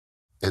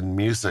In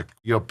music,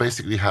 you're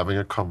basically having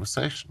a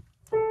conversation.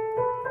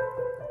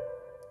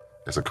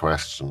 It's a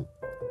question.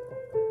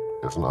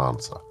 It's an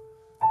answer.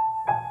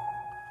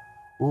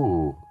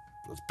 Ooh,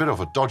 it's a bit of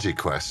a dodgy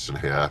question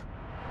here.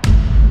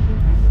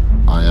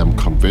 I am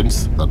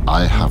convinced that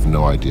I have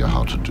no idea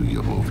how to do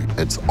your movie.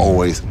 It's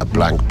always a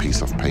blank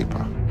piece of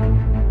paper.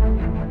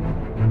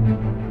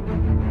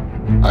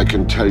 I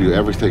can tell you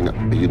everything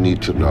you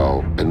need to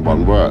know in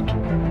one word.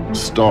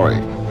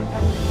 Story.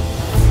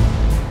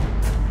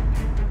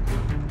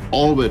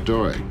 All we're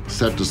doing,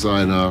 set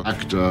designer,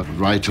 actor,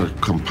 writer,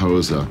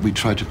 composer, we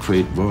try to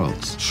create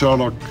worlds.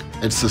 Sherlock,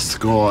 it's a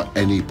score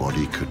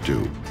anybody could do.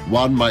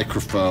 One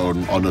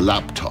microphone on a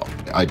laptop.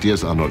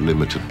 Ideas are not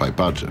limited by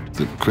budget.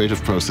 The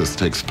creative process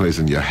takes place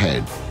in your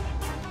head.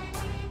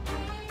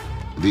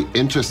 The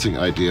interesting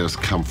ideas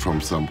come from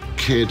some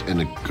kid in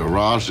a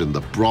garage in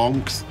the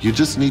Bronx. You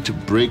just need to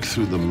break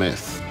through the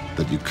myth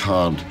that you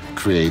can't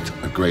create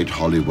a great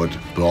Hollywood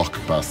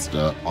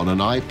blockbuster on an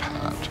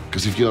iPad.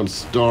 Because if you're on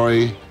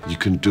story, you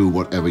can do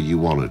whatever you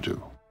want to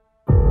do.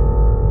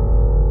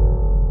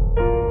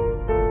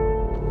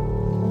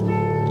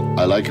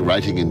 I like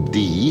writing in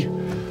D,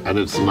 and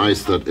it's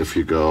nice that if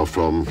you go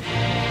from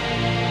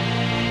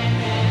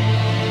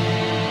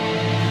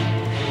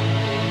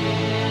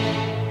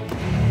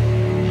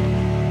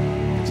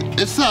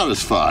it's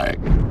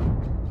satisfying.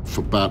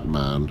 For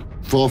Batman,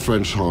 4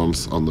 French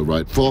horns on the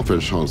right, 4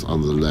 French horns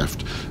on the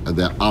left, and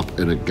they're up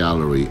in a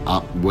gallery,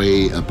 up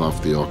way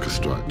above the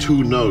orchestra.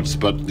 2 notes,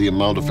 but the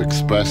amount of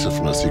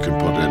expressiveness you can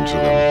put into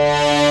them.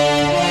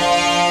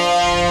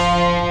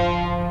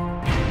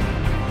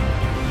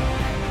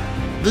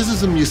 This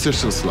is a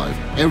musician's life.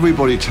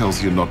 Everybody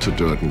tells you not to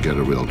do it and get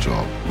a real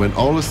job. When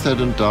all is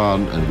said and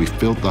done, and we've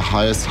built the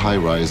highest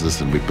high-rises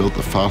and we built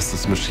the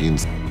fastest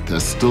machines,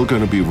 there's still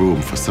going to be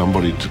room for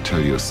somebody to tell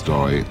you a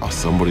story or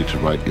somebody to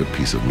write you a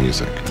piece of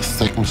music. The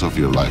seconds of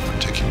your life are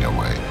ticking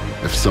away.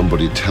 If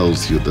somebody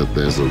tells you that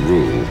there's a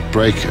rule,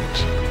 break it.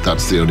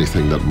 That's the only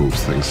thing that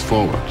moves things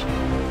forward.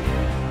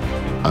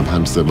 I'm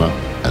Hans Zimmer,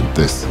 and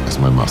this is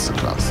my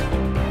masterclass.